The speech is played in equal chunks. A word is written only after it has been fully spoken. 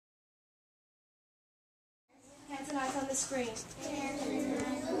and eyes on the screen?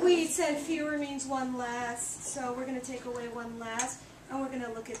 We said fewer means one less, so we're going to take away one less, and we're going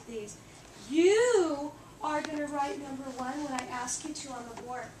to look at these. You are going to write number 1 when I ask you to on the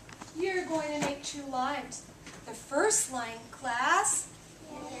board. You're going to make 2 lines. The first line, class,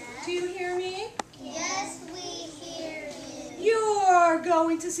 Yes. do you hear me? Yes, we hear you. You're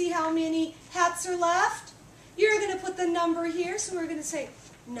going to see how many hats are left. You're going to put the number here, so we're going to say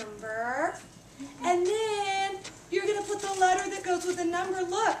number. And then you're going to put the letter that goes with the number.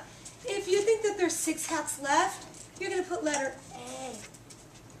 Look, if you think that there's 6 hats left, you're going to put letter A.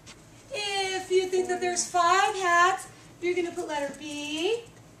 If you think that there's 5 hats, you're going to put letter B.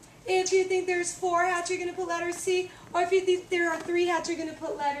 If you think there's 4 hats, you're going to put letter C. Or if you think there are 3 hats, you're going to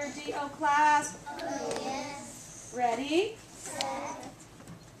put letter D. Oh, class. Oh, yes. Ready? Set.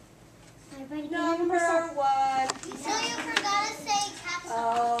 Number 1. So you forgot to say caps lock.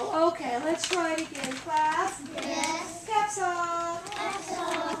 Oh, okay. Let's try it again, class. Yes. Caps off. Caps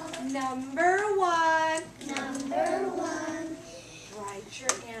lock. Number 1. Number 1. Write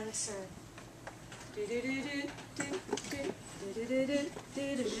your answer.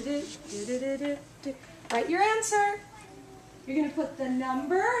 Write your answer. You're going to put the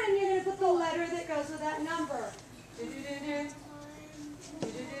number and you're going to put the letter that goes with that number.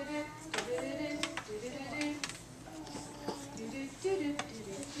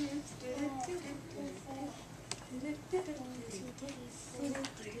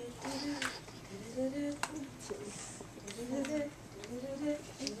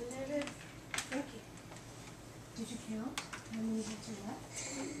 Did you count? How many did you left?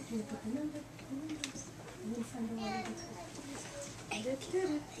 Did you put the number? And then find the one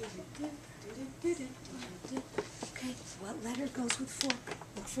Okay, what letter goes with 4?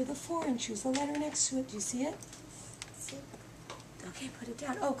 Look for the 4 and choose the letter next to it. Do you see it? Okay, put it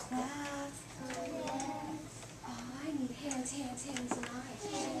down. Oh, class. Oh, I need hands, hands, hands, and eyes.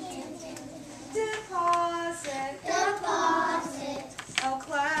 Deposit. Deposit. Oh,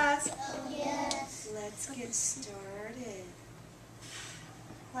 class. Oh, yes. Let's get started.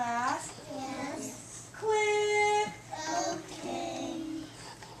 Class, Yes. click. Okay.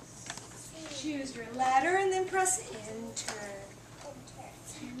 Choose your letter and then press enter.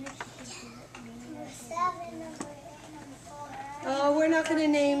 Number 7, number 8, number 4. Oh, we're not going to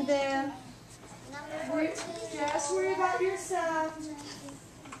name them. Number 14. Just worry about yourself.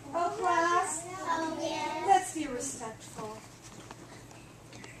 Oh, class, Oh, yes. let's be respectful.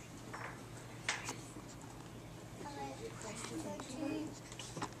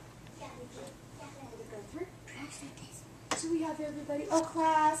 So we have everybody. Oh,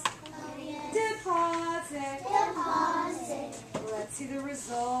 class, Oh, yes. deposit. Deposit. Let's see the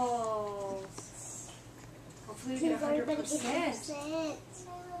results. Hopefully we get 100%.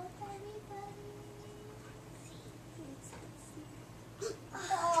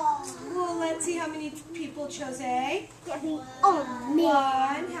 Well, let's see how many people chose A. Oh,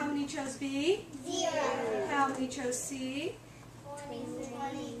 1. How many chose B? 0. How many chose C?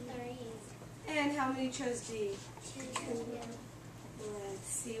 23. And how many chose D? 2. Let's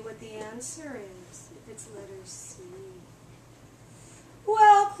see what the answer is, if it's letter C.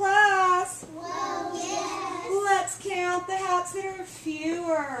 Well, class, Well, yes. let's count the hats that are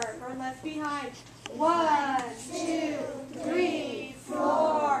fewer or left behind. 1, 2, 3,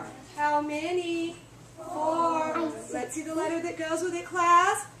 4. How many? 4. Let's see the letter that goes with it,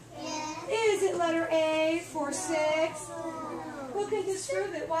 class. Yes. Is it letter A for 6? Who can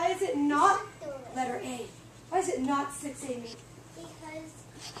disprove it? Why is it not letter A? Why is it not 6, Amy? Because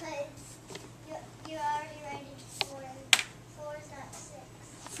you already rated 4. 4 is not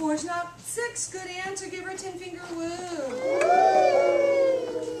 6. 4 is not 6. Good answer. Give her a 10-finger woo.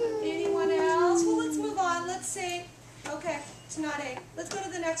 Anyone else? Well, let's move on. Let's say, okay, it's not A. Let's go to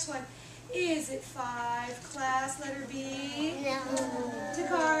the next one. Is it 5, class, letter B? No.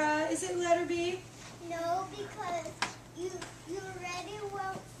 Takara, is it letter B? No, because you already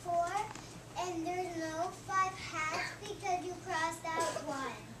wrote 4, and there's no 5 hats because you crossed out 1.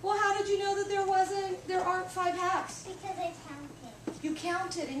 Well, how did you know that there aren't 5 hats? Because I counted. You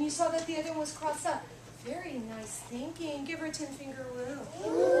counted and you saw that the other one was crossed out. Very nice thinking. Give her a 10-finger woo.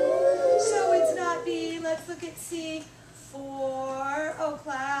 So it's not B. Let's look at C. 4. Oh,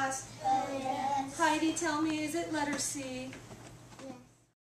 class. Oh, yes. Heidi, tell me, is it letter C?